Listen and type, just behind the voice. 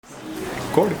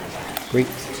Recording. Great.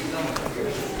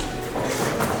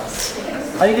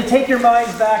 I need to take your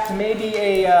minds back to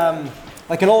maybe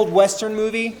like an old Western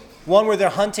movie, one where they're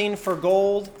hunting for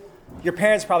gold. Your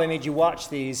parents probably made you watch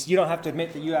these. You don't have to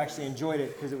admit that you actually enjoyed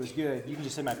it because it was good. You can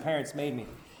just say, my parents made me.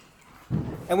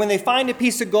 And when they find a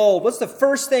piece of gold, what's the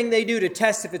first thing they do to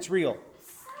test if it's real?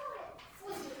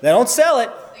 They don't sell it.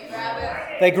 They grab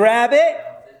it. They grab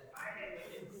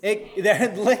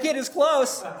it. Lick it is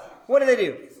close. What do?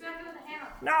 Smack it with a hammer.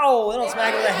 No, they don't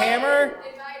smack it with a hammer.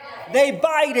 They bite it. They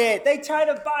bite it. They try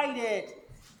to bite it.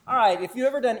 All right, if you've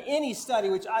ever done any study,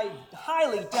 which I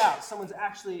highly doubt someone's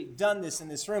actually done this in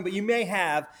this room, but you may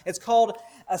have, it's called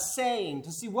assaying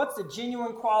to see what's the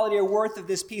genuine quality or worth of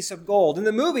this piece of gold. In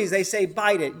the movies, they say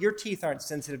bite it. Your teeth aren't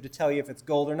sensitive to tell you if it's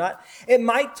gold or not. It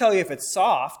might tell you if it's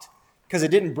soft because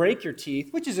it didn't break your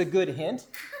teeth, which is a good hint.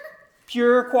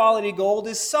 Pure quality gold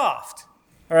is soft.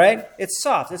 All right? It's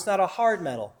soft. It's not a hard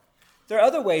metal. There are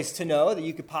other ways to know that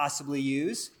you could possibly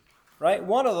use, right?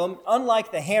 One of them,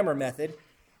 unlike the hammer method,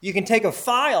 you can take a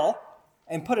file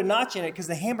and put a notch in it because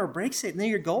the hammer breaks it and then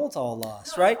your gold's all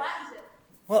lost, right?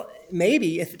 Well,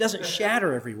 maybe if it doesn't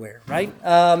shatter everywhere, right?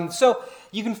 So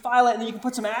you can file it and then you can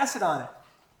put some acid on it.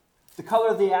 The color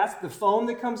of the acid, the foam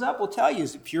that comes up will tell you,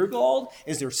 is it pure gold?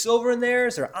 Is there silver in there?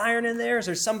 Is there iron in there? Is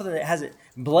there something that has it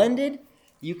blended?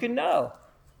 You can know.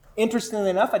 Interestingly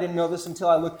enough, I didn't know this until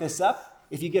I looked this up.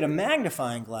 If you get a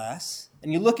magnifying glass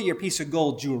and you look at your piece of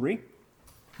gold jewelry,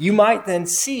 you might then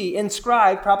see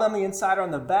inscribed, probably on the inside or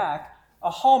on the back, a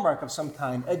hallmark of some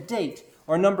kind, a date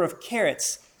or a number of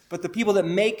carats. But the people that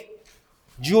make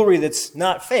jewelry that's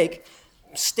not fake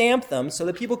stamp them so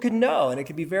that people could know and it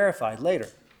could be verified later.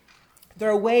 There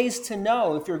are ways to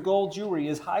know if your gold jewelry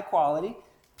is high quality,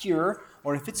 pure,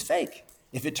 or if it's fake.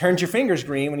 If it turns your fingers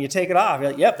green when you take it off, you're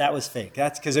like, yep, that was fake.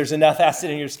 That's because there's enough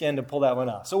acid in your skin to pull that one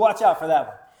off. So watch out for that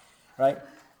one, right?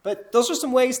 But those are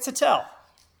some ways to tell.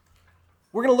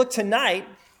 We're going to look tonight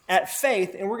at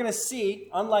faith, and we're going to see,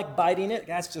 unlike biting it,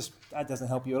 that doesn't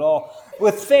help you at all.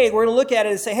 With faith, we're going to look at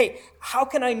it and say, hey, how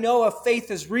can I know if faith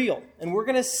is real? And we're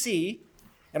going to see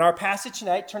in our passage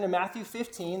tonight, turn to Matthew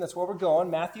 15. That's where we're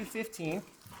going. Matthew 15,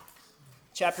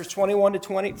 verses 21 to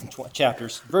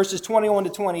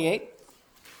 28.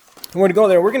 And we're going to go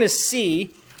there. We're going to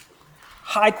see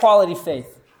high-quality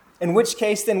faith, in which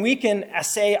case then we can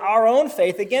assay our own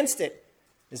faith against it,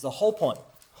 is the whole point.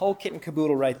 Whole kit and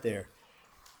caboodle right there.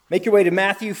 Make your way to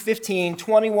Matthew 15,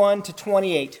 21 to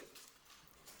 28.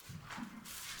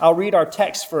 I'll read our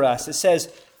text for us. It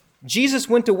says, Jesus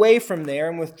went away from there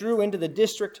and withdrew into the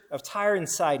district of Tyre and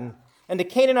Sidon. And a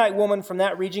Canaanite woman from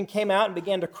that region came out and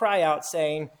began to cry out,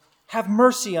 saying, "Have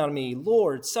mercy on me,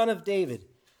 Lord, Son of David.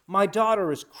 My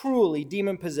daughter is cruelly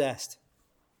demon-possessed."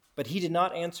 But he did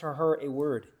not answer her a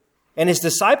word. And his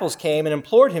disciples came and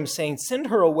implored him, saying, "Send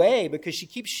her away, because she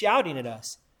keeps shouting at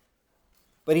us."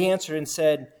 But he answered and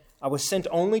said, "I was sent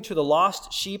only to the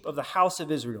lost sheep of the house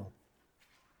of Israel."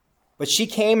 But she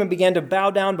came and began to bow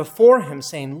down before him,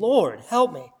 saying, "Lord,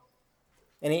 help me."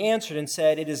 And he answered and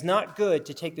said, "It is not good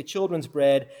to take the children's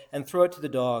bread and throw it to the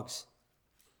dogs."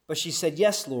 But she said,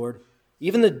 "Yes, Lord,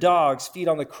 even the dogs feed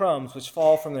on the crumbs which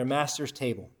fall from their master's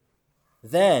table."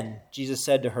 Then Jesus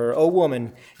said to her, "O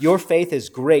woman, your faith is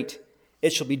great.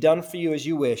 It shall be done for you as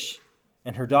you wish."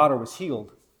 And her daughter was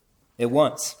healed at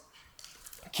once.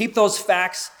 Keep those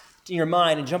facts in your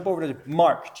mind and jump over to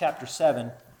Mark chapter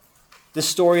 7. This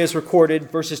story is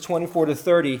recorded, verses 24 to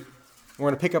 30. We're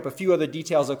going to pick up a few other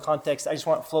details of context. I just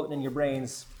want it floating in your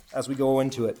brains as we go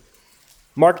into it.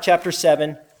 Mark chapter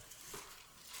 7,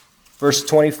 verse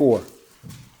 24.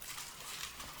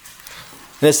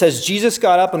 And it says, Jesus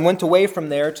got up and went away from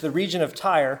there to the region of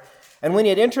Tyre. And when he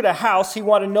had entered a house, he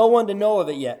wanted no one to know of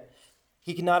it yet.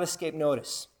 He could not escape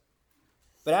notice.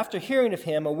 But after hearing of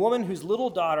him, a woman whose little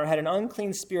daughter had an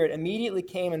unclean spirit immediately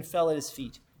came and fell at his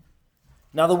feet.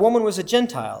 Now the woman was a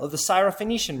Gentile of the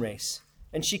Syrophoenician race,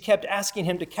 and she kept asking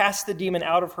him to cast the demon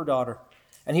out of her daughter.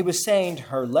 And he was saying to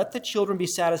her, "Let the children be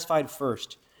satisfied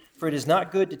first, for it is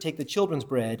not good to take the children's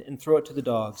bread and throw it to the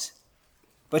dogs."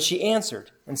 But she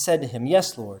answered and said to him,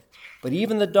 "Yes, Lord, but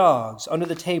even the dogs under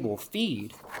the table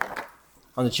feed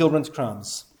on the children's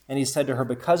crumbs." And he said to her,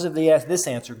 "Because of this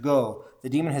answer, go. The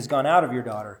demon has gone out of your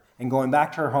daughter." And going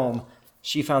back to her home,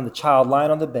 she found the child lying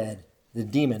on the bed, the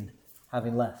demon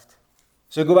having left.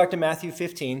 So go back to Matthew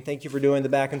 15. Thank you for doing the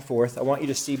back and forth. I want you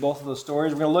to see both of those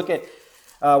stories. We're going to look at,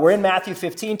 we're in Matthew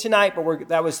 15 tonight, but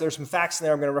there's some facts in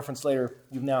there I'm going to reference later.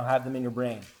 You now have them in your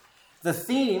brain. The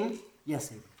theme,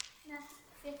 yes, Abe?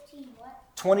 15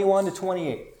 what? 21 to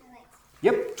 28.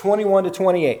 Yep, 21 to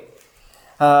 28.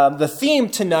 The theme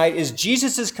tonight is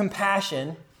Jesus'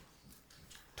 compassion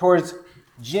towards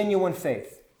genuine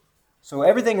faith. So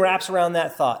everything wraps around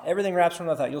that thought. Everything wraps around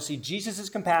that thought. You'll see Jesus'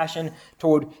 compassion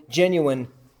toward genuine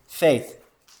faith.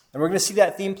 And we're going to see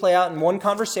that theme play out in one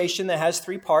conversation that has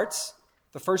 3 parts.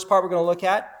 The first part we're going to look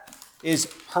at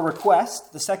is her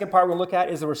request. The second part we're going to look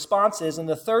at is the responses. And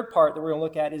the third part that we're going to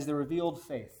look at is the revealed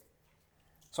faith.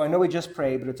 So I know we just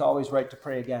prayed, but it's always right to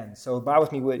pray again. So bow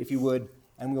with me, if you would,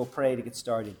 and we'll pray to get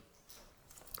started.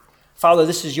 Father,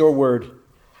 this is your word.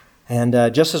 And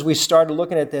just as we started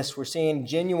looking at this, we're seeing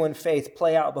genuine faith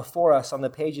play out before us on the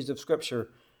pages of Scripture.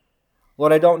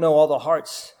 Lord, I don't know all the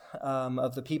hearts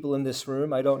of the people in this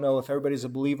room. I don't know if everybody's a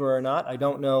believer or not. I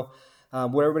don't know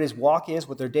what everybody's walk is,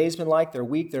 what their day's been like, their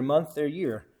week, their month, their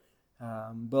year.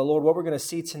 But Lord, what we're going to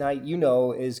see tonight,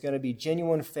 is going to be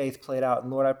genuine faith played out.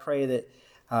 And Lord, I pray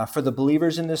that for the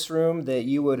believers in this room, that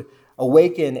you would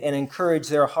awaken and encourage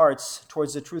their hearts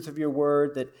towards the truth of your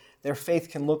word, that their faith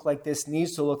can look like this,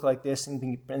 needs to look like this,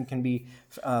 and can be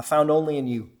found only in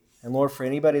you. And Lord, for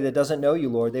anybody that doesn't know you,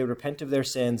 Lord, they would repent of their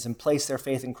sins and place their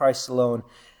faith in Christ alone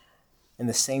in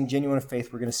the same genuine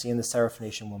faith we're going to see in the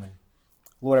Syrophoenician woman.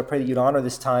 Lord, I pray that you'd honor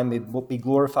this time, may be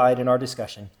glorified in our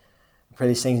discussion. I pray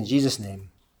these things in Jesus' name.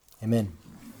 Amen.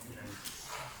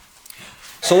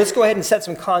 So let's go ahead and set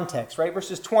some context, right?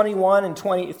 Verses 21 and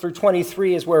 20 through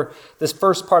 23 is where this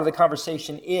first part of the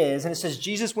conversation is. And it says,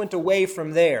 Jesus went away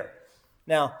from there.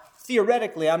 Now,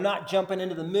 theoretically, I'm not jumping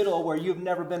into the middle where you've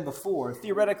never been before.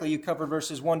 Theoretically, you covered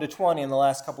verses 1 to 20 in the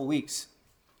last couple weeks.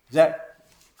 Is that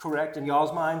correct in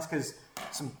y'all's minds? Because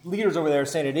some leaders over there are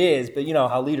saying it is, but you know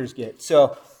how leaders get.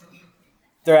 So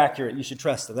they're accurate. You should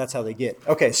trust them. That's how they get.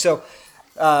 Okay, so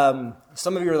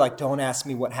some of you are like, don't ask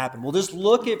me what happened. Well, just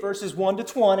look at verses 1 to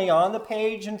 20 on the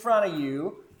page in front of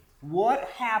you. What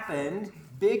happened?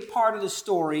 Big part of the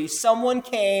story. Someone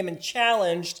came and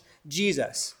challenged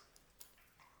Jesus.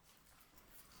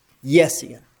 Yes,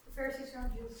 Ian.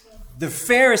 The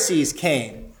Pharisees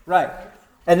came. Right.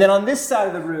 And then on this side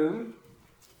of the room,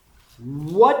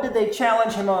 what did they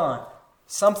challenge him on?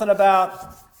 Something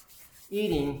about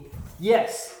eating.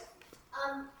 Yes.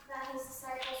 That his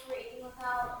disciples were eating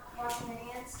without washing their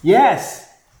hands.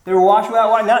 Yes. They were washing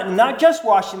without not just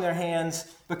washing their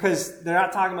hands, because they're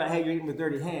not talking about, hey, you're eating with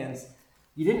dirty hands.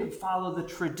 You didn't follow the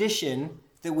tradition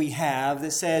that we have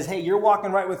that says, hey, you're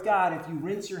walking right with God if you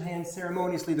rinse your hands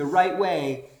ceremoniously the right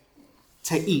way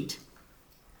to eat.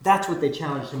 That's what they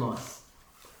challenged him on.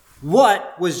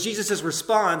 What was Jesus'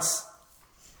 response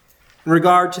in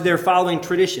regard to their following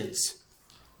traditions?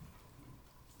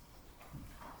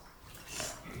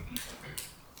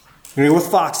 We're going to go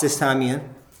with Fox this time, Ian.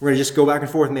 We're going to just go back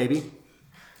and forth maybe.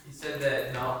 He said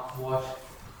that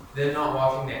them not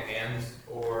washing their hands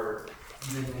or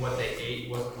even what they ate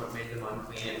wasn't what made them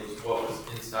unclean. It was what was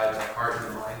inside the heart and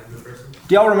the mind of the person.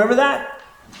 Do y'all remember that?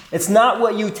 It's not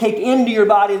what you take into your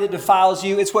body that defiles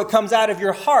you. It's what comes out of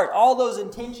your heart. All those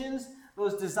intentions,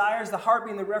 those desires, the heart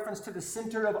being the reference to the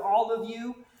center of all of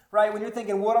you, right? When you're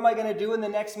thinking, what am I going to do in the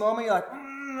next moment? You're like,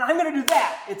 I'm going to do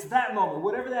that. It's that moment.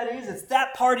 Whatever that is, it's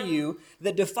that part of you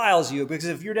that defiles you. Because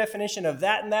if your definition of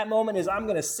that in that moment is I'm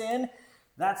going to sin,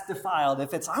 that's defiled.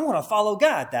 If it's I want to follow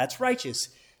God, that's righteous.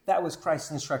 That was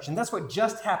Christ's instruction. That's what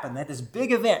just happened. That this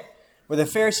big event where the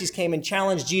Pharisees came and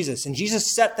challenged Jesus. And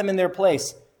Jesus set them in their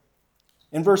place.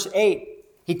 In verse 8,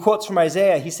 he quotes from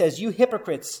Isaiah. He says, you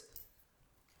hypocrites.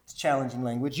 It's challenging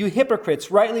language. You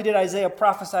hypocrites, rightly did Isaiah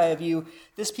prophesy of you.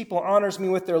 This people honors me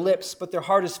with their lips, but their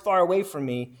heart is far away from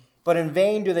me. But in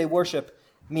vain do they worship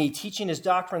me, teaching as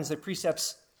doctrines the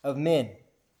precepts of men.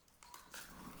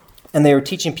 And they were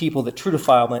teaching people that true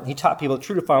defilement. He taught people that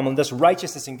true defilement, thus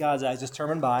righteousness in God's eyes, is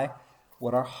determined by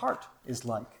what our heart is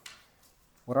like.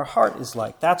 What our heart is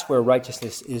like. That's where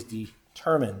righteousness is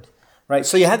determined. Right?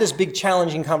 So you had this big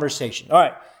challenging conversation. All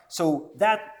right. So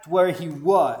that's where he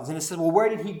was. And it said, well, where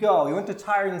did he go? He went to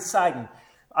Tyre and Sidon.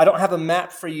 I don't have a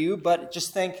map for you, but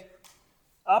just think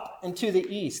up and to the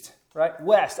east, right?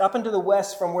 West, up into the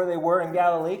west from where they were in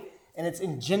Galilee. And it's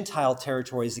in Gentile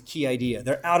territory is the key idea.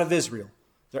 They're out of Israel.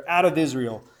 They're out of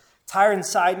Israel. Tyre and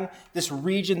Sidon, this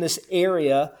region, this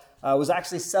area, was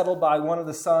actually settled by one of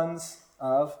the sons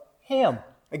of Ham,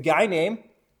 a guy named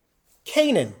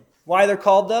Canaan. Why they're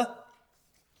called the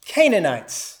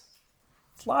Canaanites.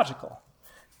 It's logical.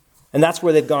 And that's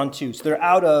where they've gone to. So they're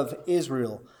out of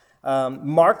Israel.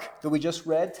 Mark, that we just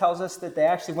read, tells us that they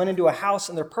actually went into a house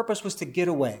and their purpose was to get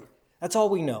away. That's all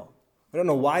we know. We don't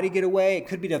know why to get away. It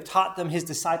could be to have taught them his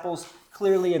disciples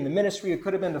clearly in the ministry. It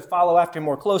could have been to follow after him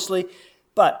more closely.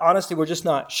 But honestly, we're just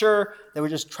not sure. They were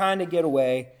just trying to get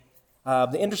away.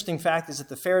 The interesting fact is that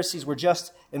the Pharisees were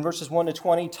just, in verses 1 to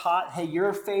 20, taught, hey,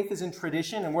 your faith is in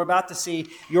tradition, and we're about to see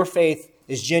your faith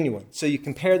is genuine. So you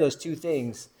compare those two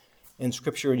things in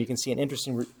Scripture, and you can see an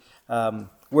interesting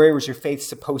where was your faith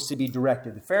supposed to be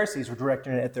directed. The Pharisees were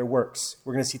directing it at their works.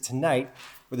 We're going to see tonight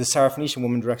where the Syrophoenician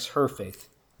woman directs her faith,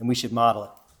 and we should model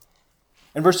it.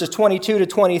 In verses 22 to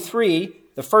 23,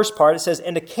 the first part, it says,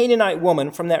 "And a Canaanite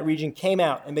woman from that region came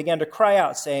out and began to cry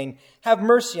out, saying, 'Have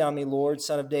mercy on me, Lord,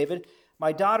 Son of David.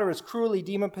 My daughter is cruelly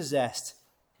demon-possessed.'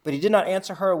 But he did not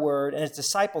answer her a word, and his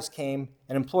disciples came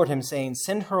and implored him, saying,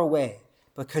 'Send her away,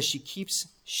 because she keeps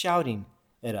shouting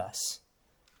at us.'"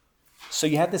 So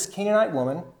you have this Canaanite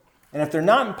woman, and if they're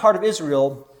not part of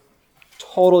Israel,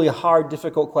 totally hard,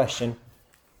 difficult question.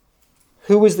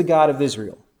 Who is the God of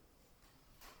Israel?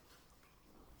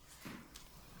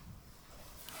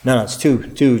 No, it's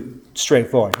too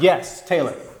straightforward. Yes,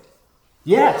 Taylor.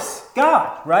 Yes,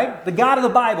 God, right? The God of the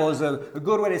Bible is a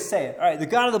good way to say it. All right, the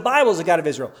God of the Bible is the God of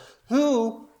Israel.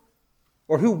 Who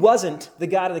wasn't the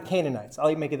God of the Canaanites? I'll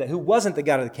even make it that. Who wasn't the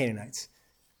God of the Canaanites?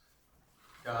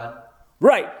 God.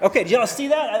 Right. Okay, did y'all see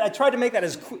that? I tried to make that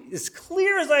as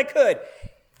clear as I could.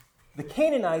 The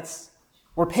Canaanites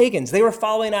were pagans. They were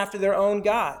following after their own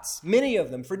gods, many of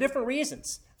them, for different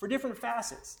reasons, for different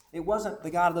facets. It wasn't the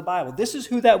God of the Bible. This is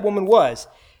who that woman was.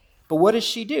 But what does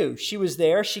she do? She was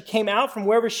there. She came out from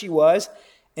wherever she was,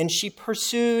 and she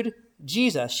pursued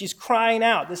Jesus. She's crying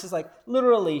out. This is like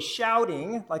literally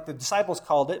shouting, like the disciples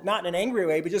called it, not in an angry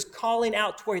way, but just calling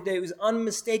out toward it. It was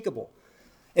unmistakable.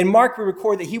 In Mark, we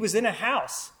record that he was in a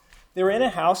house. They were in a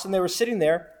house, and they were sitting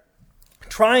there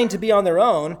trying to be on their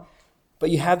own, but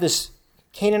you have this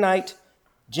Canaanite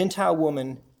Gentile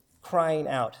woman crying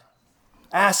out,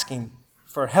 asking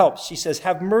for help. She says,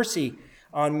 "Have mercy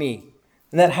on me."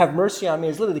 And that "have mercy on me"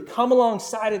 is literally come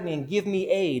alongside of me and give me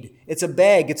aid. It's a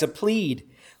beg, it's a plead,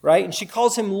 right? And she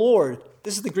calls him Lord.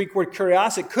 This is the Greek word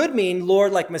kurios. It could mean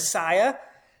Lord like Messiah,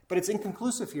 but it's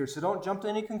inconclusive here, so don't jump to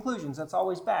any conclusions. That's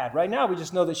always bad. Right now, we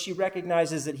just know that she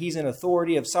recognizes that he's an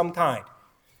authority of some kind.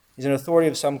 He's an authority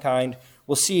of some kind.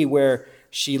 We'll see where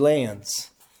she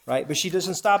lands, right? But she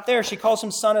doesn't stop there. She calls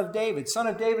him Son of David. Son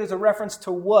of David is a reference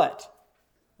to what?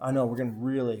 I know, we're getting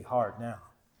really hard now.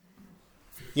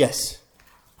 Yes?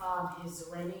 His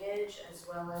lineage as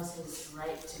well as his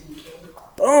right to be king.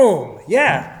 Boom!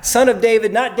 Yeah. Son of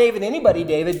David, not David, anybody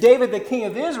David. David, the king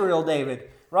of Israel, David,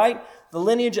 right? The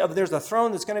lineage of there's a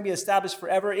throne that's going to be established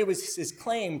forever. It was his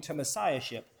claim to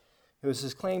messiahship. It was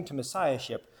his claim to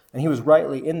messiahship, and he was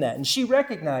rightly in that. And she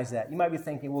recognized that. You might be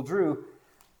thinking, well, Drew,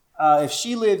 if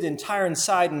she lived in Tyre and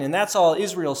Sidon and that's all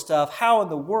Israel stuff, how in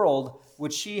the world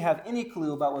would she have any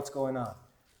clue about what's going on?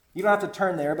 You don't have to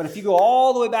turn there, but if you go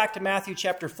all the way back to Matthew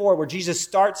chapter 4, where Jesus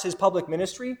starts his public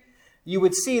ministry, you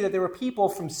would see that there were people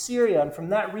from Syria and from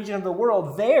that region of the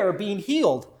world there being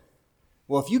healed.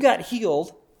 Well, if you got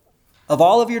healed of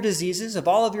all of your diseases, of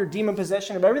all of your demon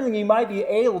possession, of everything you might be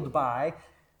ailed by,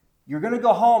 you're going to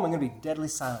go home and going to be deadly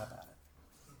silent about it.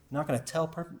 You're not going to tell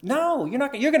No, you're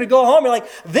not. You're going to go home. You're like,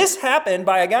 this happened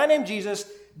by a guy named Jesus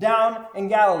down in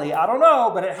Galilee. I don't know,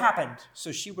 but it happened.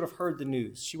 So she would have heard the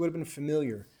news. She would have been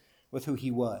familiar with who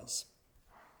he was.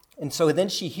 And so then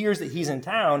she hears that he's in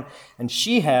town, and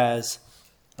she has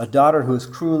a daughter who is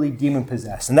cruelly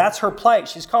demon-possessed. And that's her plight.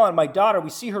 She's calling my daughter. We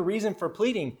see her reason for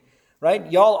pleading, right?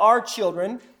 Y'all are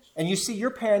children, and you see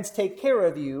your parents take care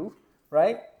of you,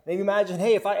 right? Maybe imagine,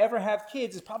 hey, if I ever have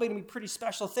kids, it's probably going to be a pretty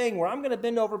special thing where I'm going to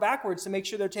bend over backwards to make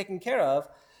sure they're taken care of.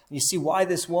 And you see why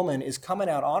this woman is coming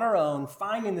out on her own,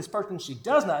 finding this person she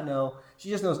does not know. She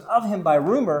just knows of him by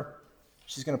rumor.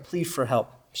 She's going to plead for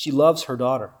help. She loves her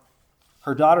daughter.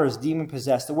 Her daughter is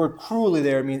demon-possessed. The word cruelly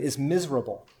there is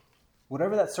miserable.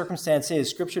 Whatever that circumstance is,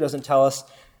 Scripture doesn't tell us.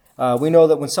 We know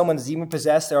that when someone's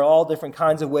demon-possessed, there are all different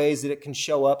kinds of ways that it can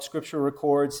show up. Scripture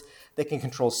records they can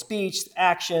control speech,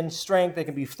 action, strength. They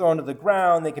can be thrown to the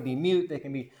ground. They can be mute. They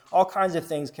can be all kinds of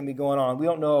things can be going on. We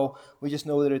don't know. We just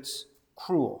know that it's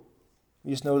cruel.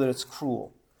 We just know that it's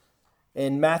cruel.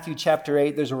 In Matthew chapter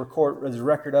 8, there's a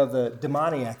record of the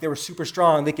demoniac. They were super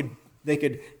strong. They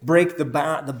could break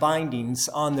the bindings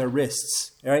on their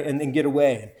wrists, right, and get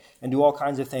away and do all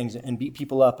kinds of things and beat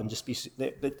people up and just be.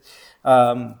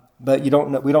 But you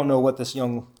don't know. We don't know what this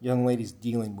young lady's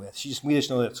dealing with. We just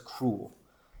know that it's cruel.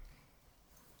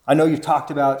 I know you've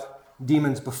talked about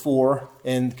demons before,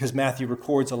 and because Matthew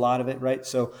records a lot of it, right?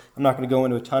 So I'm not going to go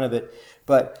into a ton of it,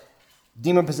 but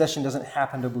demon possession doesn't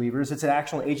happen to believers. It's an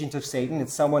actual agent of Satan.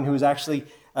 It's someone who is actually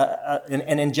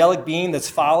an angelic being that's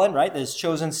fallen, right? That has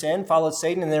chosen sin, followed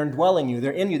Satan, and they're indwelling you.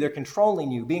 They're in you. They're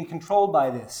controlling you, being controlled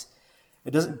by this.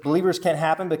 Believers can't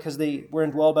happen because we're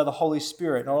indwelled by the Holy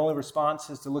Spirit. Our only response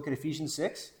is to look at Ephesians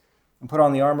 6, and put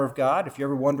on the armor of God. If you're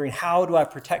ever wondering, how do I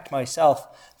protect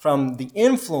myself from the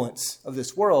influence of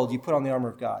this world, you put on the armor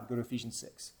of God. Go to Ephesians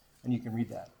 6, and you can read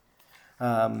that.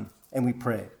 And we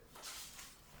pray.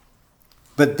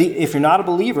 But if you're not a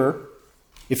believer,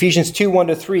 Ephesians 2,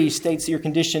 1-3 states that your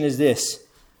condition is this: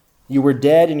 you were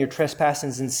dead in your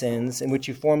trespasses and sins, in which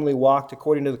you formerly walked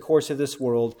according to the course of this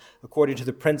world, according to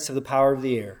the prince of the power of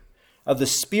the air, of the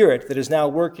spirit that is now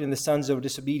working in the sons of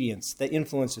disobedience, the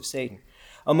influence of Satan.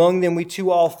 Among them we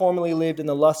too all formerly lived in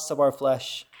the lusts of our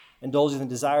flesh, indulging the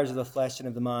desires of the flesh and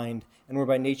of the mind, and were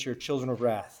by nature children of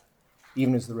wrath,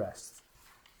 even as the rest.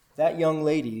 That young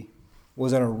lady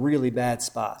was in a really bad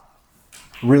spot.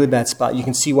 Really bad spot. You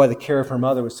can see why the care of her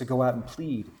mother was to go out and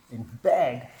plead and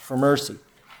beg for mercy.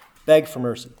 Beg for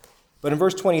mercy. But in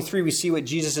verse 23, we see what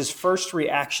Jesus' first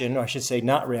reaction, or I should say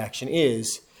not reaction,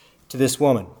 is to this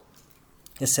woman.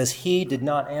 It says, he did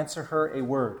not answer her a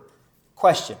word.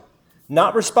 Question.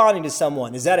 Not responding to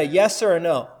someone. Is that a yes or a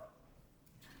no?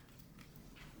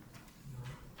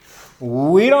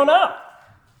 We don't know.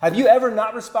 Have you ever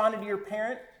not responded to your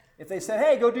parent? If they said,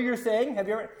 hey, go do your thing, have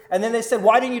you ever? And then they said,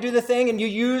 why didn't you do the thing? And you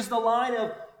use the line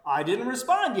of, I didn't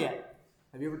respond yet.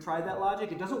 Have you ever tried that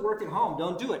logic? It doesn't work at home.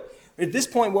 Don't do it. At this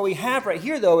point, what we have right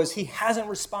here, though, is he hasn't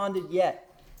responded yet.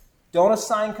 Don't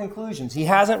assign conclusions. He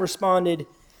hasn't responded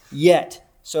yet.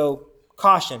 So,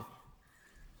 caution.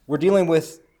 We're dealing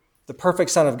with the perfect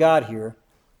Son of God here.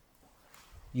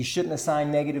 You shouldn't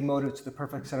assign negative motives to the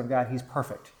perfect Son of God. He's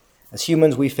perfect. As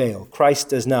humans, we fail. Christ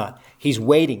does not. He's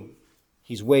waiting.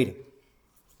 He's waiting.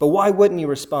 But why wouldn't he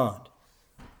respond?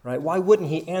 Right? Why wouldn't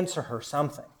he answer her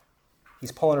something?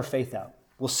 He's pulling her faith out.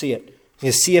 We'll see it.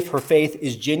 We'll see if her faith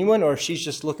is genuine or if she's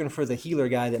just looking for the healer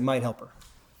guy that might help her.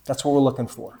 That's what we're looking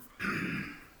for.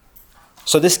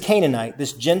 So this Canaanite,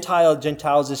 this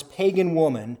Gentiles, this pagan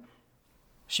woman,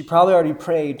 she probably already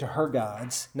prayed to her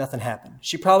gods. Nothing happened.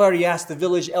 She probably already asked the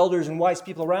village elders and wise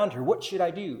people around her, what should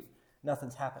I do?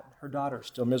 Nothing's happened. Her daughter's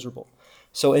still miserable.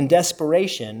 So in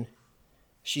desperation,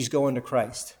 she's going to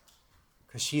Christ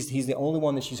because he's the only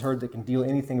one that she's heard that can deal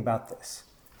anything about this.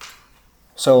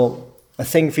 So a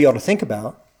thing for y'all to think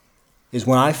about is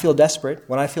when I feel desperate,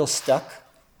 when I feel stuck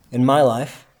in my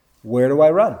life, where do I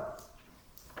run?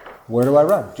 Where do I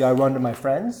run? Do I run to my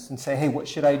friends and say, hey, what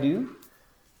should I do?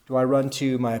 Do I run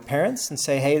to my parents and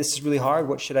say, hey, this is really hard,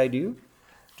 what should I do?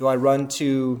 Do I run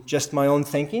to just my own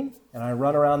thinking and I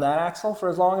run around that axle for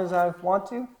as long as I want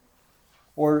to?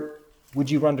 Or would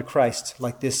you run to Christ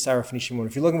like this Syrophoenician woman?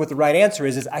 If you're looking what the right answer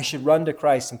is I should run to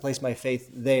Christ and place my faith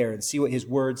there and see what his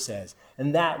word says.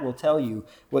 And that will tell you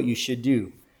what you should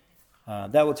do.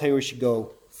 That will tell you where you should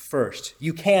go first.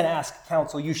 You can ask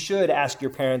counsel. You should ask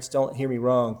your parents. Don't hear me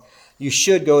wrong. You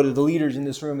should go to the leaders in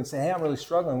this room and say, hey, I'm really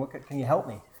struggling. Can you help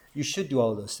me? You should do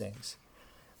all of those things.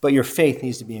 But your faith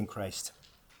needs to be in Christ.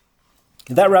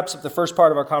 And that wraps up the first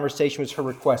part of our conversation, was her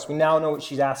request. We now know what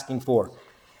she's asking for.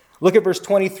 Look at verse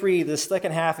 23, the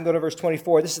second half, and go to verse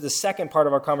 24. This is the second part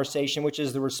of our conversation, which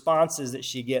is the responses that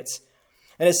she gets.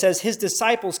 And it says, his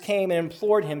disciples came and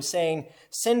implored him, saying,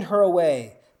 send her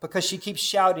away, because she keeps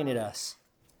shouting at us.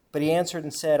 But he answered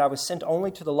and said, I was sent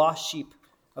only to the lost sheep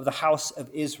of the house of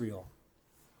Israel.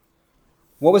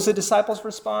 What was the disciples'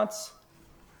 response?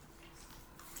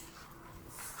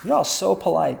 You're all so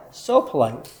polite, so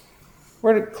polite.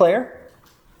 Where did Claire?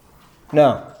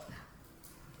 No.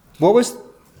 What was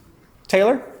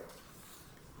Taylor?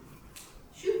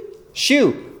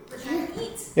 Shoo.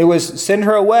 It was send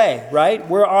her away, right?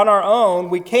 We're on our own.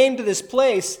 We came to this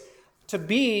place to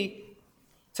be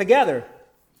together.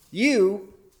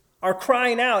 You are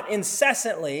crying out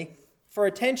incessantly for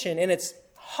attention, and it's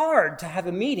hard to have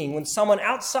a meeting when someone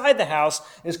outside the house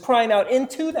is crying out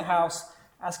into the house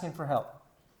asking for help.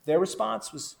 Their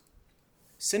response was,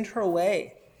 send her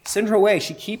away. Send her away.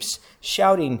 She keeps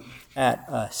shouting at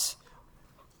us.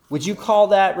 Would you call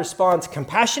that response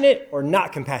compassionate or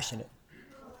not compassionate?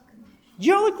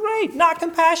 Y'all are great. Not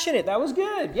compassionate. That was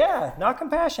good. Yeah, not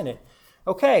compassionate.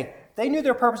 Okay, they knew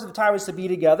their purpose at the time was to be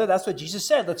together. That's what Jesus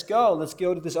said. Let's go. Let's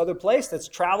go to this other place. Let's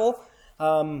travel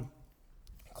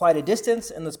quite a distance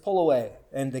and let's pull away.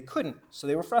 And they couldn't, so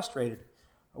they were frustrated.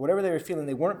 Or whatever they were feeling,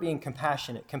 they weren't being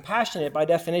compassionate. Compassionate, by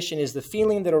definition, is the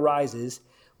feeling that arises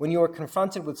when you are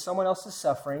confronted with someone else's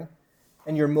suffering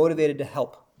and you're motivated to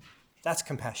help. That's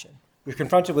compassion. You're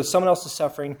confronted with someone else's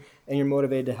suffering and you're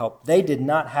motivated to help. They did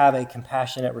not have a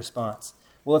compassionate response.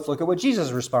 Well, let's look at what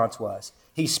Jesus' response was.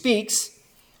 He speaks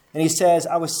and he says,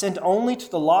 I was sent only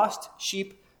to the lost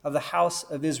sheep of the house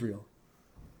of Israel.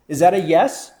 Is that a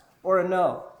yes or a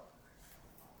no?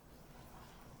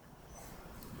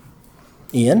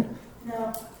 Ian?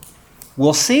 No.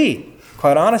 We'll see,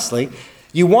 quite honestly.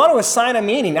 You want to assign a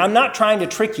meaning. I'm not trying to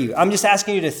trick you. I'm just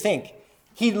asking you to think.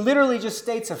 He literally just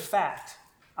states a fact.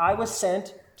 I was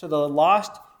sent to the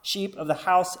lost sheep of the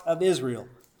house of Israel.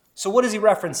 So what is he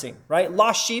referencing, right?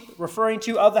 Lost sheep, referring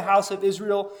to of the house of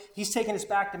Israel. He's taking us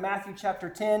back to Matthew chapter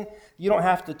 10. You don't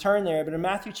have to turn there, but in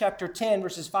Matthew chapter 10,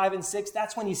 verses 5 and 6,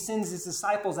 that's when he sends his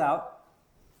disciples out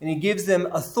and he gives them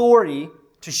authority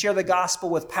to share the gospel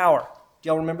with power. Do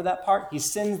y'all remember that part? He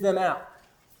sends them out.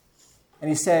 And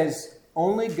he says,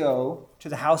 only go to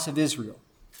the house of Israel.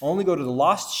 Only go to the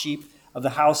lost sheep of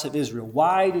the house of Israel.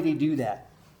 Why did he do that?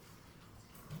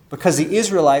 Because the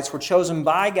Israelites were chosen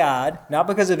by God, not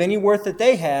because of any worth that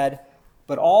they had,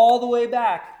 but all the way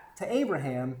back to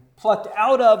Abraham, plucked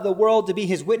out of the world to be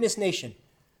his witness nation.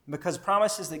 Because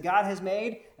promises that God has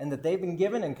made and that they've been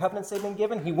given and covenants they've been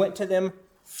given, he went to them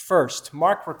first.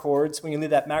 Mark records, when you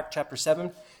read that Mark chapter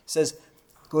 7, says,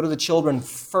 go to the children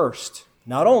first.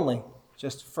 Not only,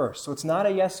 just first. So it's not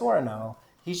a yes or a no.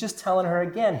 He's just telling her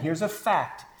again, here's a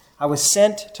fact. I was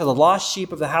sent to the lost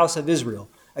sheep of the house of Israel.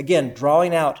 Again,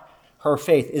 drawing out her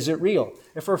faith. Is it real?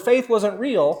 If her faith wasn't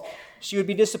real, she would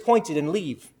be disappointed and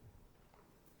leave.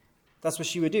 That's what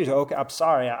she would do. So, okay, I'm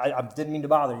sorry, I didn't mean to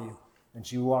bother you. And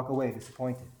she would walk away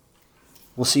disappointed.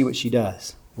 We'll see what she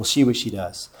does. We'll see what she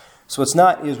does. So it's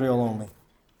not Israel only.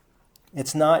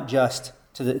 It's not just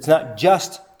to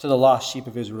the lost sheep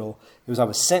of Israel. It was I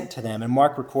was sent to them. And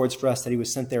Mark records for us that he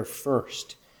was sent there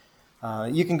first.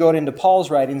 You can go into Paul's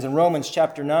writings in Romans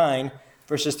chapter 9,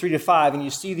 verses 3 to 5, and you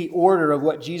see the order of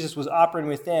what Jesus was operating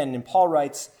within. And Paul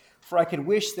writes, for I could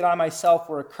wish that I myself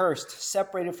were accursed,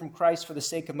 separated from Christ for the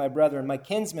sake of my brethren, my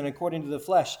kinsmen according to the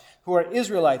flesh, who are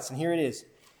Israelites. And here it is.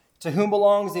 To whom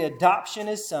belongs the adoption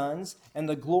as sons, and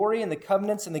the glory and the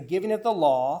covenants and the giving of the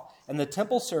law, and the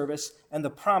temple service and the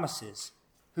promises,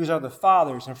 whose are the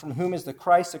fathers, and from whom is the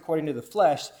Christ according to the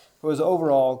flesh, who is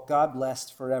over all, God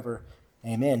blessed forever.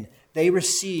 Amen. They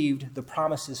received the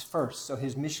promises first. So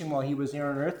his mission while he was here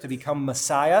on earth to become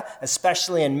Messiah,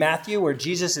 especially in Matthew, where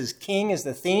Jesus is king is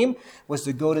the theme, was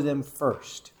to go to them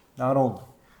first, not only.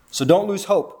 So don't lose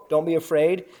hope. Don't be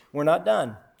afraid. We're not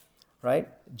done, right?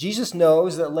 Jesus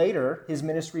knows that later his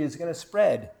ministry is going to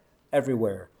spread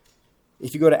everywhere.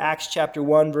 If you go to Acts chapter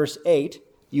 1, verse 8,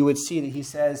 you would see that he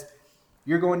says,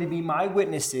 you're going to be my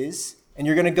witnesses, and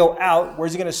you're going to go out.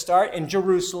 Where's he going to start? In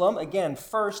Jerusalem. Again,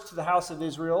 first to the house of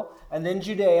Israel, and then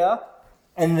Judea,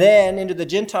 and then into the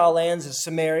Gentile lands of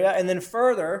Samaria, and then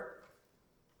further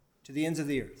to the ends of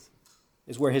the earth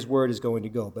is where his word is going to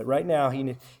go. But right now,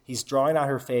 he's drawing out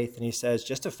her faith, and he says,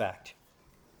 just a fact.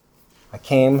 I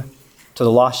came to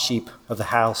the lost sheep of the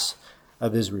house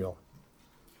of Israel.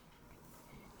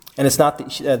 And it's not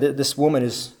that this woman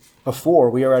is before.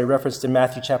 We already referenced in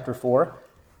Matthew chapter 4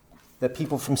 that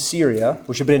people from Syria,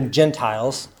 which have been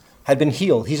Gentiles, had been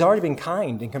healed. He's already been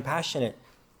kind and compassionate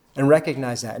and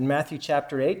recognized that. In Matthew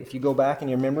chapter 8, if you go back in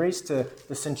your memories to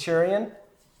the centurion,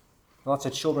 lots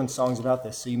of children's songs about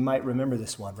this, so you might remember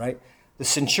this one, right? The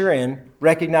centurion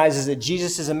recognizes that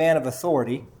Jesus is a man of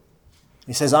authority.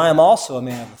 He says, I am also a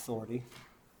man of authority.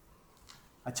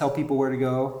 I tell people where to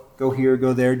go here,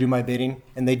 go there, do my bidding,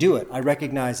 and they do it. I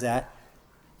recognize that.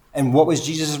 And what was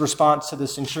Jesus' response to the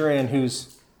centurion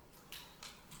whose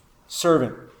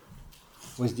servant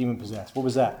was demon-possessed? What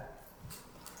was that?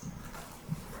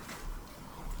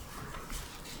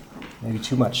 Maybe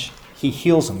too much. He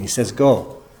heals him. He says,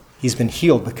 go. He's been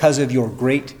healed because of your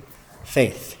great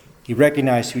faith. He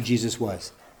recognized who Jesus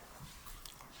was.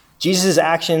 Jesus'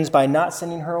 actions by not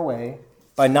sending her away,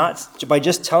 by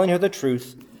just telling her the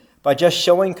truth, by just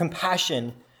showing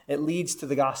compassion, it leads to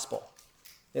the gospel.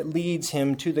 It leads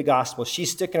him to the gospel.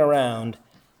 She's sticking around,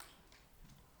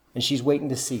 and she's waiting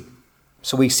to see.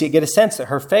 So we get a sense that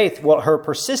her faith, her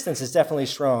persistence is definitely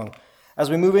strong. As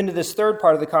we move into this third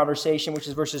part of the conversation, which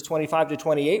is verses 25 to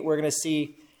 28, we're going to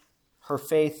see her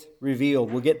faith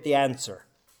revealed. We'll get the answer.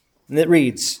 And it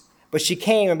reads, but she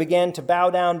came and began to bow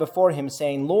down before him,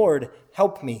 saying, Lord,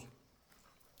 help me.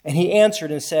 And he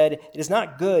answered and said, it is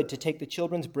not good to take the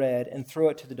children's bread and throw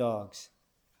it to the dogs.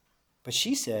 But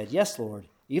she said, yes, Lord,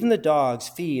 even the dogs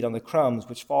feed on the crumbs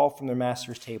which fall from their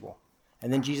master's table.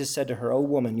 And then Jesus said to her, O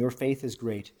woman, your faith is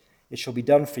great. It shall be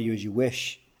done for you as you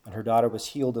wish. And her daughter was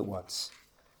healed at once.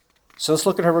 So let's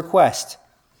look at her request.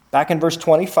 Back in verse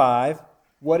 25,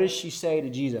 what does she say to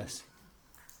Jesus?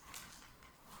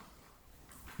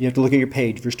 You have to look at your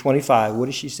page. Verse 25, what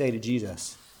does she say to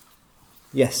Jesus?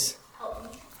 Yes. Help me.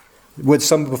 What's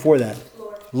some before that?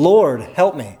 Lord,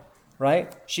 help me.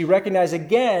 Right? She recognized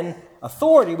again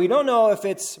authority. We don't know if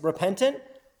it's repentant,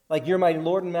 like you're my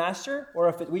Lord and Master, or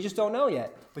if we just don't know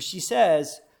yet. But she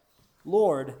says,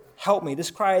 Lord, help me. This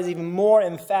cry is even more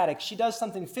emphatic. She does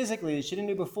something physically that she didn't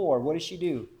do before. What does she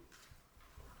do?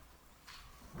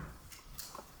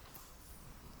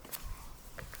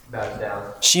 Bows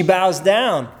down. She bows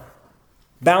down.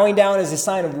 Bowing down is a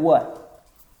sign of what?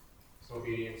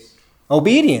 Obedience.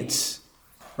 Obedience,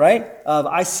 right?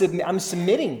 I'm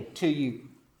submitting to you.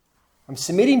 I'm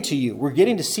submitting to you. We're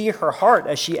getting to see her heart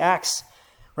as she acts,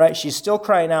 right? She's still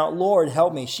crying out, Lord,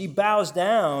 help me. She bows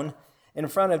down in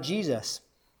front of Jesus.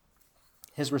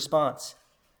 His response,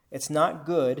 it's not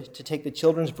good to take the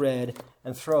children's bread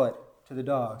and throw it to the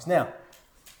dogs. Now,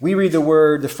 we read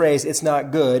the phrase, it's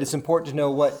not good. It's important to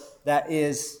know what that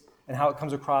is and how it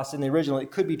comes across in the original.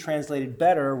 It could be translated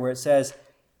better where it says,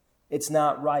 it's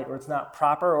not right, or it's not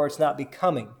proper, or it's not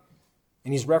becoming.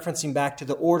 And he's referencing back to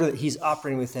the order that he's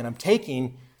operating within. I'm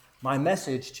taking my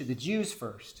message to the Jews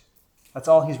first. That's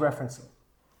all he's referencing.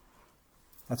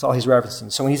 That's all he's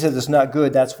referencing. So when he says it's not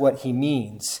good, that's what he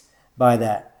means by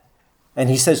that. And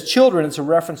he says children, it's a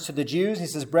reference to the Jews. He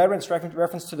says brethren, it's a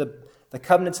reference to the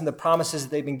covenants and the promises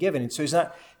that they've been given. And so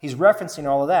he's referencing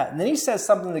all of that. And then he says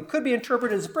something that could be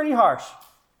interpreted as pretty harsh.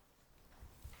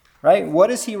 Right? What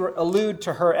does he allude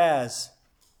to her as?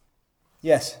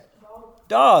 Yes.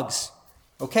 Dogs.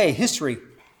 Okay, history.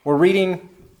 We're reading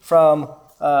from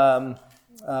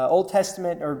Old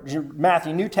Testament or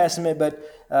Matthew, New Testament, but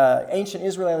ancient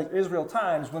Israel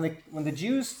times. When the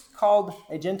Jews called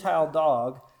a Gentile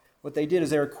dog, what they did is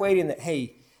they were equating that,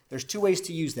 hey, there's two ways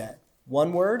to use that.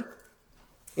 One word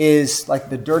is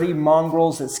like the dirty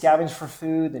mongrels that scavenge for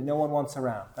food that no one wants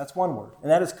around. That's one word.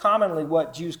 And that is commonly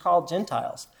what Jews called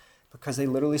Gentiles because they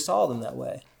literally saw them that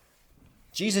way.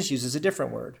 Jesus uses a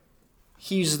different word.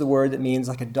 He uses the word that means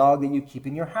like a dog that you keep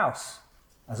in your house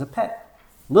as a pet.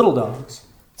 Little dogs.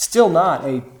 Still not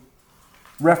a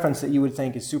reference that you would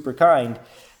think is super kind,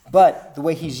 but the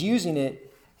way he's using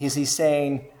it is he's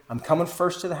saying, I'm coming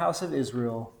first to the house of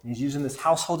Israel. And he's using this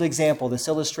household example, this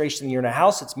illustration. You're in a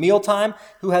house, it's mealtime.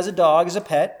 Who has a dog as a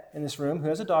pet in this room? Who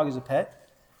has a dog as a pet?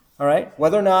 All right?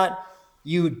 Whether or not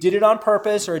you did it on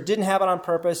purpose or didn't have it on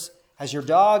purpose, has your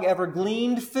dog ever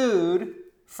gleaned food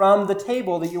from the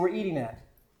table that you were eating at?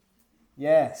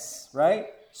 Yes, right?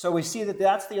 So we see that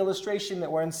that's the illustration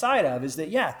that we're inside of, is that,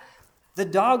 yeah, the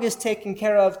dog is taken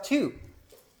care of too.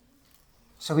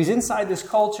 So he's inside this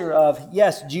culture of,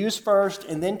 yes, Jews first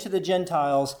and then to the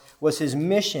Gentiles was his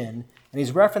mission. And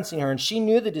he's referencing her, and she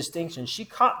knew the distinction. She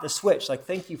caught the switch, like,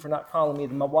 thank you for not calling me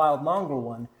the wild mongrel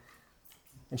one.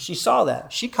 And she saw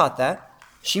that. She caught that.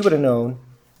 She would have known.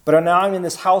 But now I'm in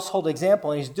this household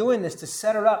example, and he's doing this to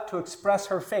set her up to express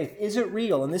her faith. Is it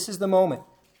real? And this is the moment.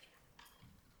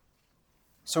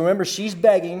 So remember, she's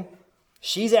begging.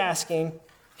 She's asking.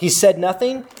 He said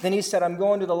nothing. Then he said, I'm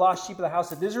going to the lost sheep of the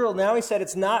house of Israel. Now he said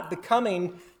it's not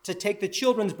becoming to take the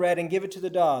children's bread and give it to the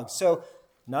dogs. So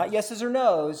not yeses or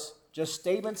nos, just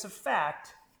statements of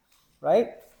fact, right?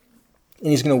 And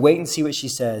he's going to wait and see what she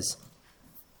says.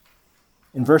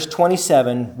 In verse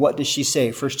 27, what does she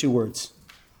say? First two words.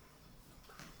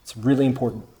 It's really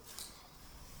important.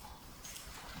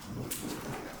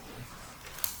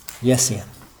 Yes, Ian.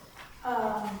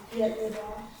 Yeah, the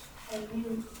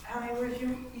dog. How many words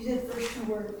you said? First two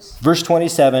words. Verse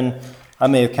 27, I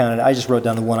may have counted. I just wrote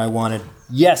down the one I wanted.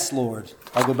 Yes, Lord.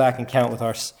 I'll go back and count with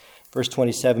our verse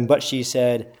 27. But she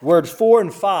said, words 4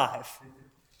 and 5.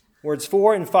 Words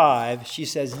 4 and 5, she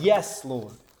says, yes,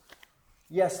 Lord.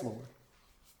 Yes, Lord.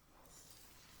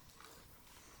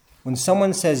 When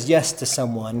someone says yes to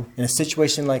someone in a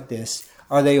situation like this,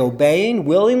 are they obeying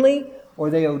willingly or are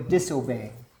they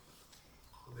disobeying?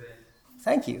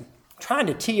 Thank you. I'm trying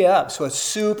to tee you up so it's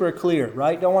super clear,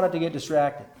 right? Don't want it to get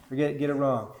distracted or get it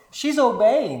wrong. She's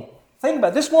obeying. Think about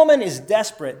it. This woman is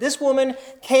desperate. This woman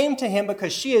came to him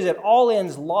because she is at all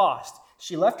ends lost.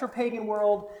 She left her pagan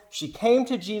world. She came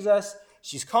to Jesus.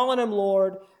 She's calling him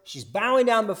Lord. She's bowing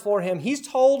down before him. He's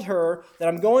told her that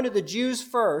I'm going to the Jews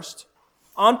first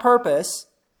on purpose.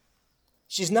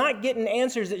 She's not getting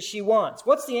answers that she wants.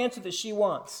 What's the answer that she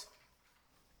wants?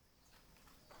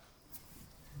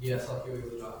 Yes, I'll heal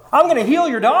your daughter. I'm going to heal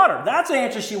your daughter. That's the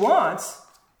answer she wants.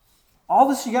 All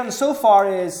this she's gotten so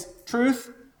far is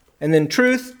truth, and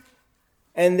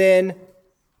then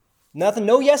nothing,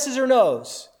 no yeses or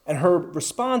nos. And her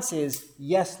response is,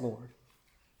 yes, Lord.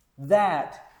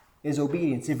 That is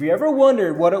obedience. If you ever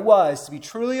wondered what it was to be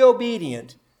truly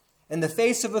obedient in the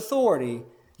face of authority,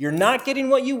 you're not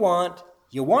getting what you want.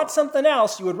 You want something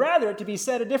else. You would rather it to be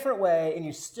said a different way, and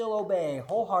you still obey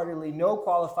wholeheartedly, no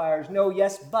qualifiers, no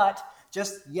yes, but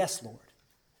just yes, Lord.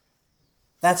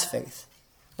 That's faith.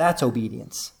 That's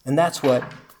obedience. And that's what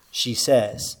she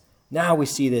says. Now we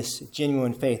see this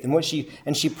genuine faith.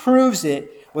 And she proves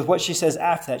it with what she says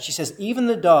after that. She says, even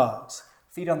the dogs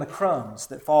feed on the crumbs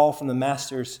that fall from the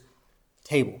master's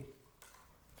table.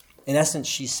 In essence,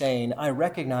 she's saying, I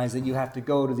recognize that you have to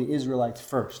go to the Israelites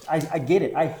first. I get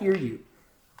it. I hear you.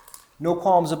 No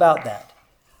qualms about that.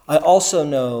 I also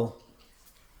know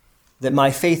that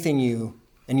my faith in you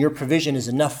and your provision is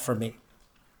enough for me.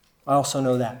 I also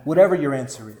know that. Whatever your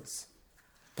answer is.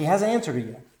 He hasn't answered her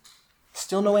yet.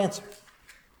 Still no answer.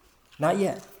 Not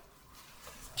yet.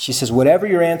 She says, whatever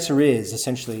your answer is,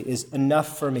 essentially, is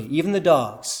enough for me. Even the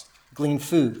dogs glean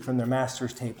food from their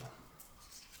master's table.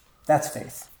 That's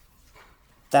faith.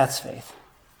 That's faith.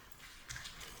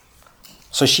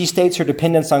 So she states her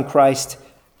dependence on Christ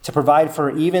to provide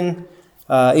for her even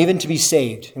to be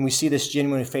saved. And we see this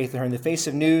genuine faith in her. In the face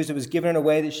of news that was given in a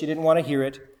way that she didn't want to hear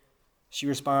it, she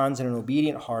responds in an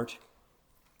obedient heart.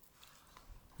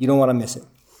 You don't want to miss it.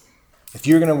 If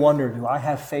you're going to wonder, do I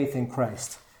have faith in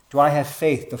Christ? Do I have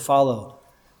faith to follow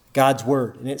God's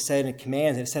word? And it said, it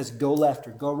commands, and it says go left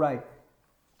or go right.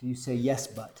 Do you say yes,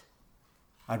 but?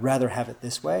 I'd rather have it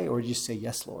this way, or do you say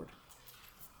yes, Lord?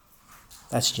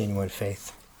 That's genuine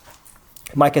faith.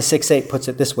 Micah 6:8 puts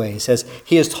it this way. He says,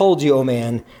 He has told you, O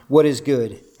man, what is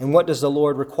good, and what does the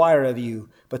Lord require of you,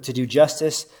 but to do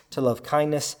justice, to love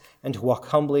kindness, and to walk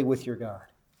humbly with your God.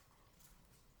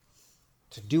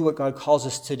 To do what God calls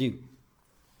us to do,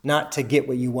 not to get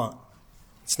what you want.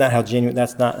 It's not how genuine,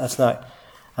 that's not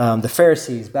the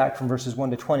Pharisees, back from verses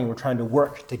 1 to 20, were trying to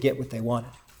work to get what they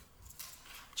wanted.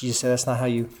 Jesus said that's not how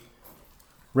you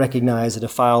recognize a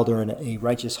defiled or a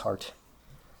righteous heart.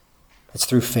 It's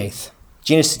through faith.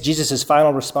 Jesus'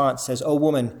 final response says, O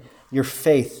woman, your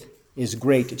faith is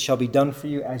great. It shall be done for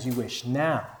you as you wish.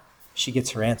 Now she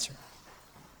gets her answer.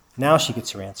 Now she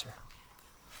gets her answer.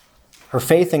 Her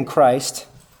faith in Christ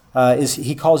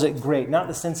he calls it great, not in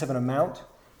the sense of an amount.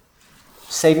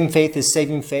 Saving faith is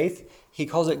saving faith. He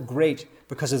calls it great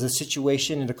because of the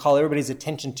situation and to call everybody's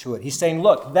attention to it. He's saying,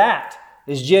 look, that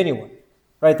is genuine.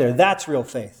 Right there, that's real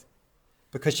faith.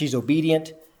 Because she's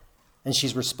obedient and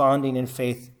she's responding in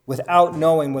faith without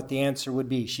knowing what the answer would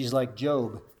be. She's like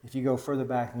Job, if you go further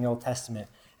back in the Old Testament.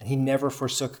 And he never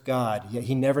forsook God, yet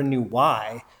he never knew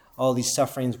why all these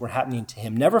sufferings were happening to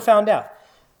him. Never found out,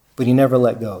 but he never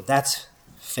let go. That's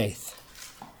faith.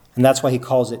 And that's why he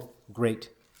calls it great.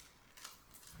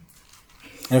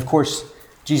 And of course,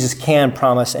 Jesus can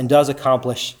promise and does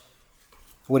accomplish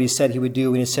what he said he would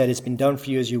do when he said, it's been done for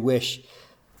you as you wish.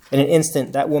 In an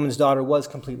instant, that woman's daughter was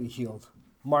completely healed.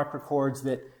 Mark records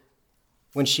that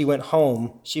when she went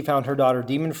home, she found her daughter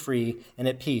demon-free and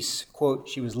at peace. Quote,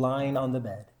 she was lying on the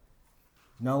bed.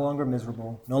 No longer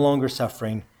miserable, no longer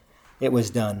suffering. It was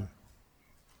done.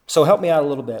 So help me out a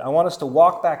little bit. I want us to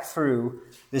walk back through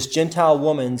this Gentile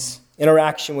woman's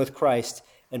interaction with Christ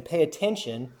and pay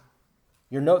attention.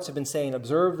 Your notes have been saying,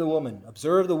 observe the woman,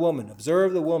 observe the woman,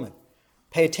 observe the woman.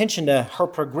 Pay attention to her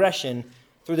progression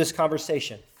through this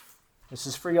conversation. This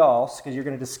is for y'all, because you're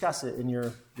going to discuss it in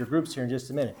your groups here in just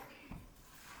a minute.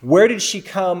 Where did she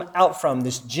come out from,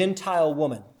 this Gentile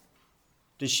woman?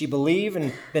 Did she believe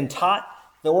and been taught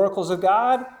the oracles of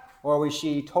God, or was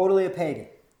she totally a pagan?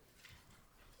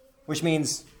 Which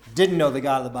means didn't know the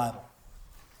God of the Bible.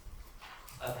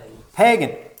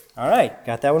 Pagan. All right,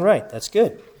 got that one right. That's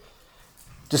good.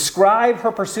 Describe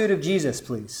her pursuit of Jesus,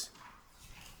 please.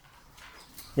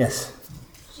 Yes.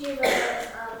 She was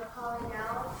calling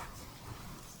out.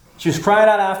 She was crying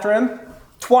out after him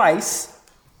twice.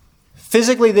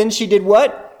 Physically, then she did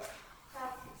what?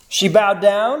 She bowed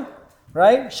down,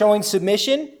 right? Showing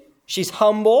submission. She's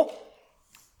humble.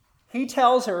 He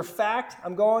tells her, fact,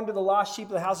 I'm going to the lost sheep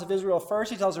of the house of Israel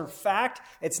first. He tells her, fact,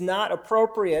 it's not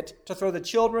appropriate to throw the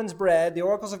children's bread, the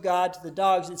oracles of God, to the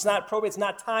dogs. It's not appropriate. It's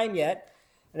not time yet,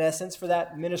 in essence, for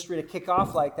that ministry to kick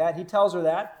off like that. He tells her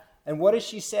that. And what does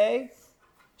she say?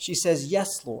 She says,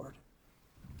 yes, Lord.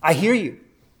 I hear you.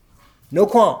 No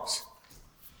qualms.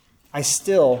 I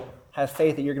still have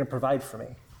faith that you're going to provide for me.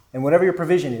 And whatever your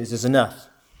provision is enough.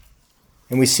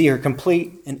 And we see her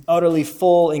complete and utterly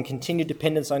full and continued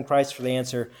dependence on Christ for the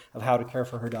answer of how to care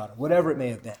for her daughter. Whatever it may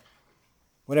have been.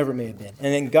 Whatever it may have been.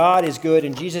 And then God is good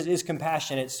and Jesus is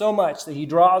compassionate so much that he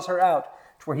draws her out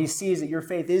to where he sees that your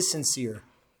faith is sincere.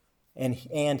 And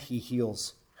he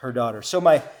heals her daughter. So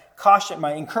my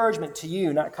encouragement to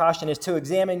you, not caution, is to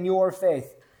examine your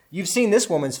faith. You've seen this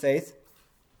woman's faith.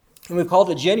 And we've called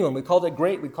it genuine. We called it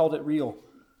great. We called it real.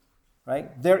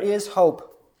 Right? There is hope.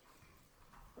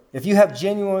 If you have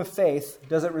genuine faith,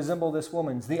 does it resemble this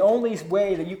woman's? The only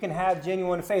way that you can have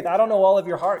genuine faith, I don't know all of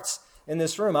your hearts in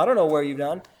this room. I don't know where you've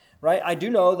done, right? I do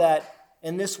know that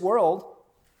in this world,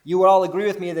 You would all agree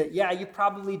with me that, yeah, you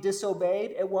probably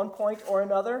disobeyed at one point or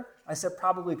another. I said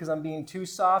probably because I'm being too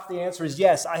soft. The answer is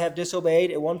yes, I have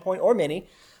disobeyed at one point or many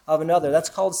of another. That's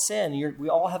called sin. We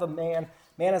all have man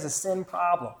has a sin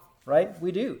problem, right?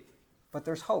 We do. But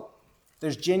there's hope.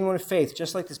 There's genuine faith,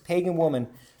 just like this pagan woman,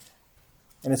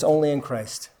 and it's only in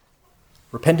Christ.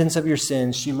 Repentance of your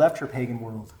sins. She left her pagan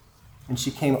world, and she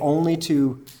came only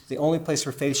to the only place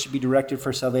her faith should be directed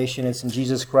for salvation. It's in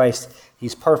Jesus Christ.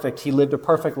 He's perfect. He lived a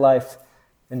perfect life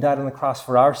and died on the cross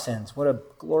for our sins. What a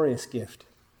glorious gift.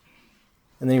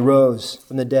 And then he rose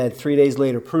from the dead 3 days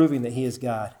later, proving that he is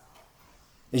God.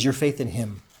 Is your faith in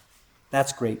him?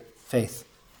 That's great faith.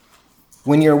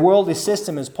 When your worldly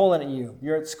system is pulling at you,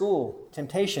 you're at school,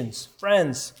 temptations,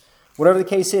 friends, whatever the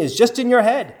case is, just in your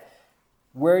head,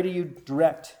 where do you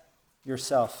direct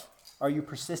yourself? Are you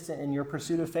persistent in your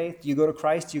pursuit of faith? Do you go to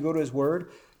Christ? Do you go to his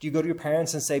word? Do you go to your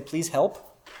parents and say, please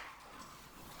help?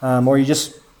 Or you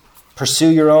just pursue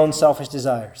your own selfish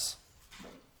desires?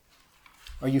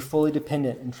 Are you fully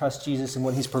dependent and trust Jesus in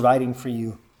what he's providing for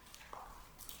you?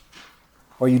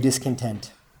 Or are you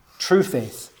discontent? True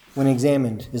faith, when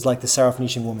examined, is like the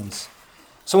Syrophoenician woman's.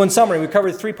 So in summary, we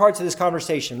covered 3 parts of this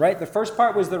conversation, right? The first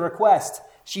part was the request.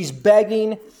 She's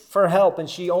begging for help, and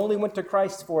she only went to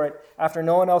Christ for it after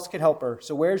no one else could help her.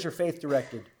 So where's your faith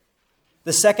directed?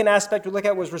 The second aspect we look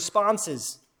at was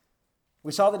responses.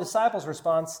 We saw the disciples'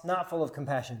 response, not full of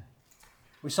compassion.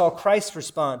 We saw Christ's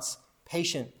response,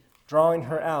 patient, drawing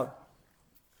her out,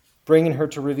 bringing her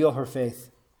to reveal her faith.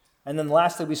 And then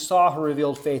lastly, we saw her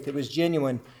revealed faith. It was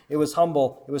genuine, it was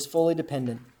humble, it was fully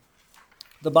dependent.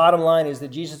 The bottom line is that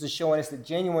Jesus is showing us that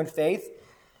genuine faith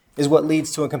is what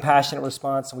leads to a compassionate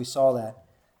response, and we saw that.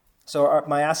 So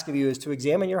my ask of you is to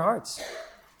examine your hearts.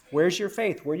 Where's your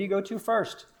faith? Where do you go to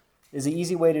first? Is the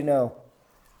easy way to know.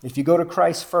 If you go to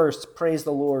Christ first, praise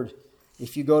the Lord.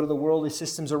 If you go to the worldly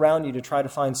systems around you to try to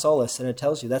find solace, and it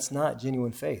tells you that's not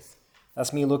genuine faith.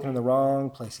 That's me looking in the wrong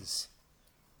places.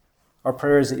 Our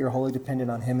prayer is that you're wholly dependent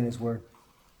on him and his word.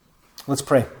 Let's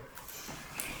pray.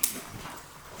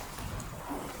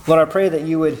 Lord, I pray that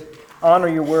you would honor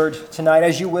your word tonight,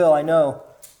 as you will, I know.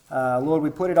 Lord, we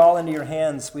put it all into your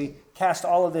hands. We cast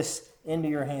all of this into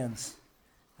your hands.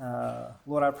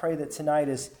 Lord, I pray that tonight,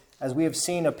 as we have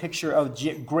seen a picture of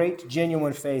great,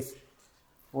 genuine faith,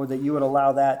 Lord, that you would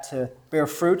allow that to bear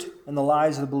fruit in the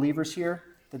lives of the believers here,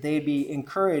 that they'd be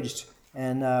encouraged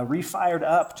and refired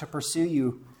up to pursue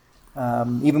you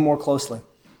even more closely.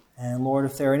 And Lord,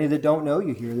 if there are any that don't know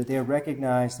you here, that they have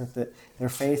recognized that their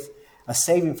faith, a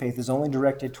saving faith, is only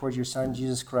directed towards your Son,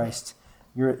 Jesus Christ.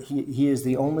 He is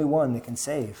the only one that can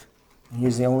save. And he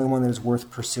is the only one that is worth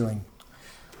pursuing.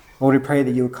 Lord, we pray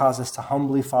that you would cause us to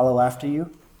humbly follow after you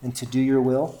and to do your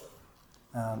will,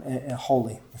 and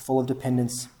holy, and full of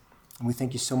dependence. And we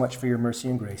thank you so much for your mercy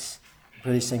and grace. We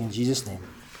pray these things in Jesus' name.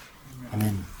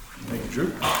 Amen. Thank you,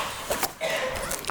 Drew.